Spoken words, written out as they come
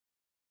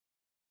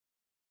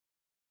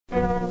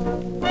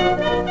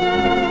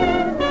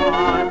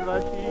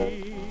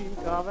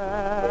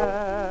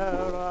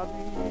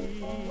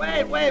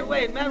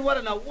wait, man, what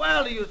in the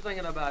world are you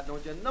singing about?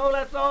 Don't you know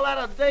that's all out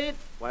of date?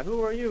 Why,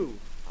 who are you?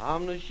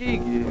 I'm the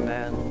Sheik,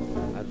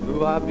 man, that's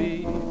who I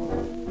be.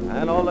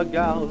 And all the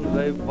gals,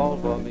 they fall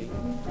for me.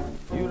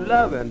 You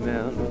loving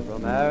men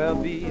from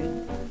Araby.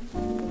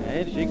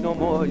 Ain't chic no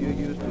more you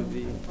used to be.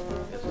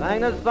 You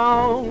sang this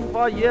song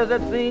for years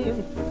it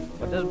seems,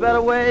 but there's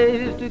better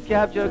ways to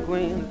capture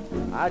queens.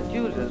 I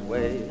choose this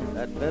way,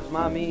 that fits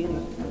my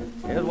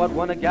means. Here's what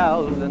won the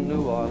gals in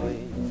New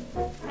Orleans.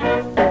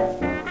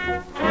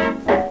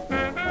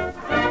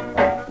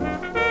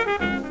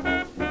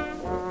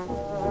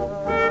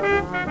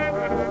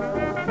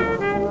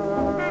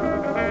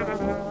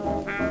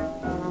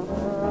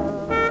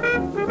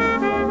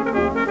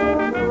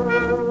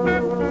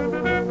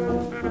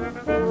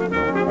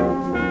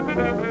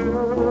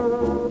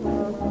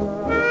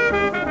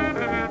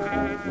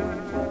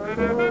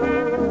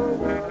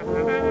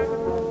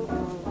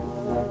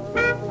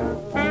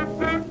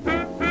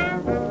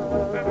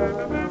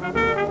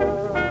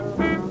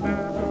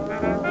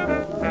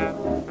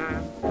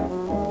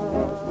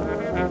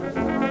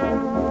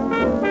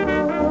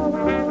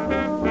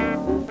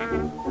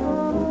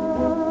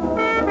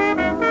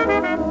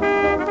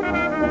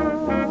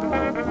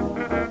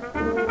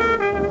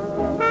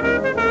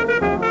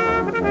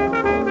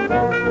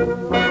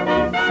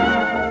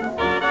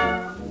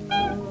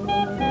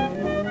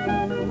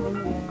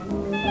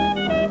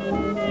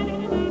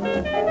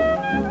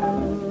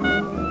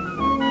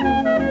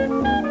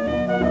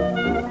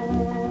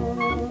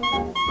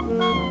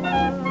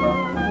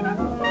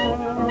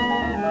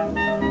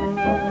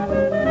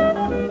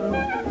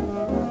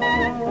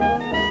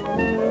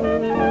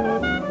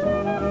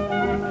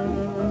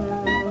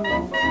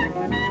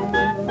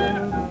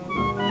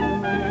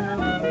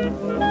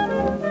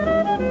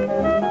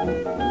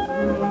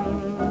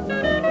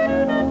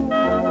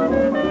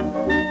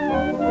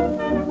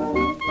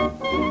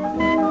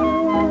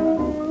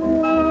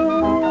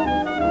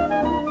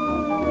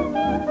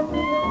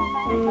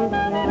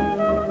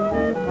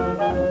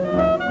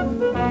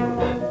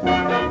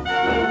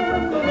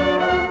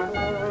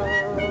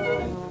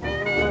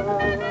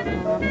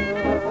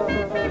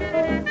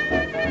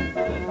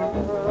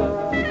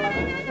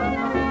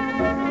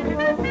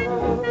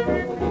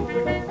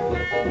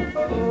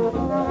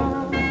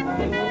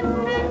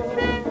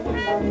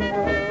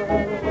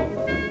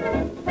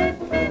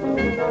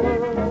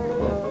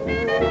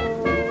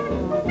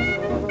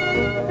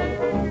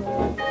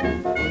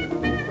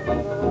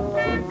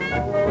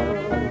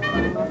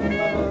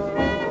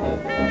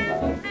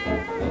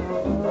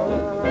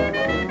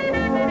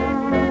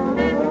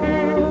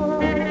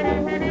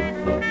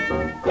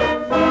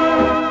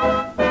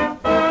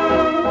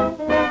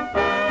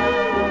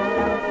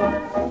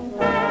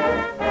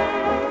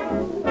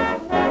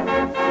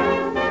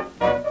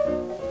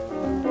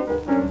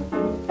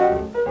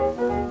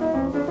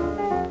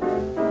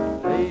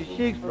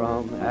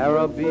 From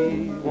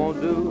Araby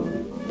won't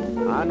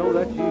do. I know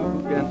that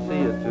you can see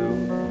it too.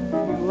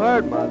 You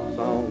heard my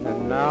song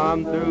and now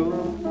I'm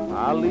through.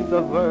 I'll leave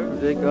the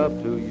verdict up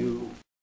to you.